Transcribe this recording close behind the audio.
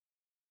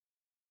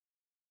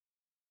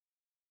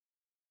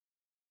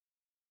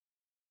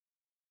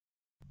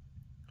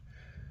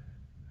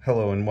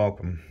Hello and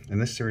welcome. In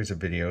this series of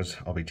videos,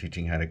 I'll be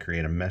teaching how to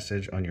create a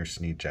message on your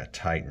SNEED-JET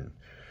Titan.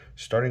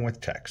 Starting with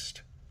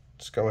text,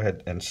 let's go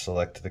ahead and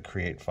select the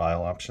Create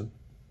File option.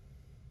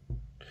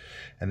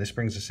 And this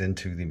brings us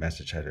into the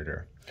message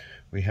editor.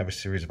 We have a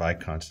series of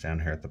icons down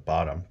here at the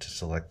bottom to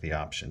select the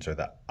options or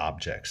the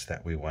objects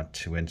that we want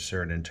to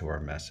insert into our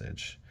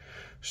message.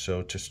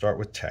 So to start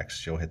with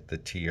text, you'll hit the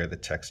T or the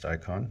text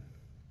icon.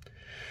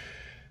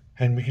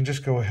 And we can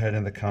just go ahead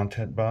in the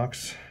content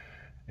box.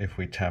 If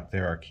we tap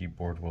there, our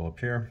keyboard will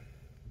appear.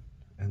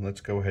 And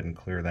let's go ahead and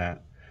clear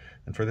that.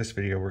 And for this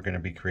video, we're going to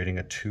be creating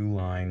a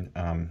two-line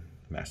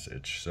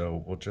message.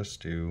 So we'll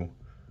just do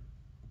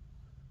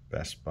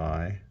Best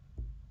Buy.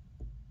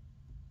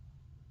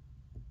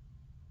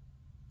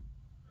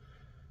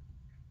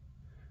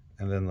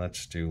 And then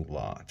let's do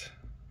lot.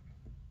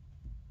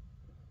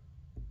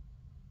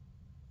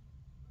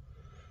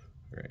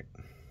 Great.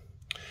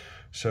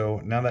 So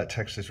now that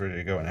text is ready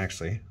to go, and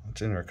actually,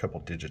 let's enter a couple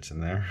digits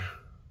in there.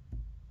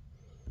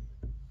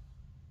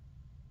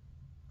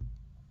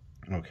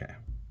 Okay.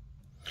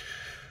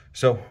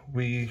 So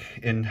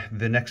in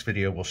the next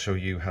video, we'll show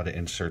you how to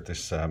insert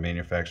this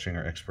manufacturing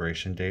or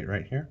expiration date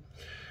right here.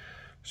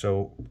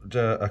 So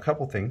a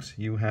couple things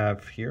you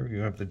have here.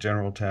 You have the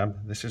general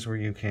tab. This is where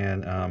you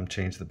can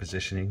change the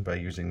positioning by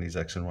using these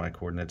X and Y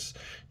coordinates.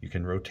 You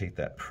can rotate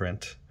that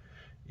print.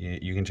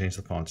 You can change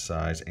the font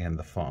size and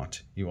the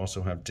font. You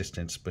also have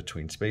distance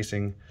between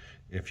spacing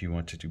if you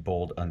want to do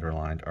bold,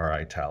 underlined, or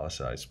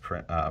italicized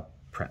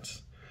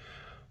prints.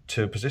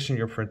 To position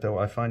your print, though,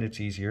 I find it's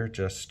easier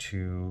just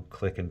to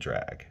click and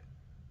drag.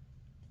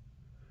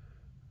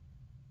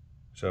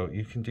 So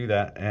you can do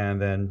that and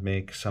then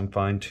make some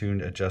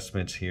fine-tuned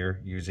adjustments here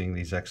using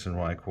these X and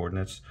Y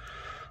coordinates.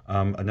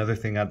 Another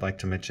thing I'd like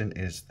to mention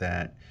is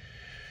that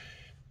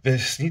the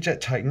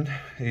SNEED-JET Titan,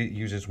 it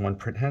uses one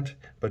print head,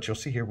 but you'll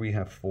see here we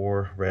have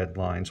 4 red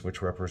lines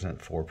which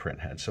represent 4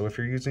 print heads. So if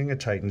you're using a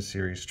Titan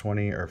Series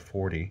 20 or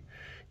 40,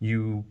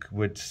 you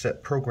would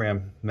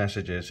program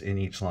messages in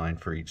each line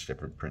for each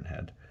different print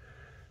head.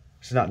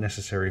 It's not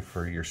necessary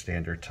for your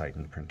standard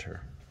Titan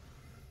printer.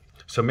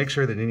 So make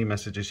sure that any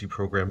messages you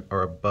program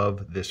are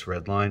above this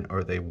red line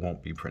or they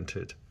won't be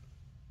printed.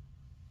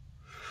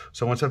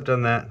 So once I've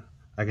done that,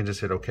 I can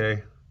just hit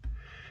OK.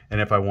 And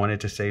if I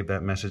wanted to save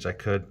that message, I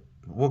could.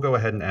 We'll go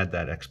ahead and add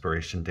that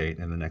expiration date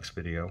in the next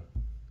video.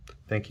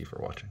 Thank you for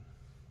watching.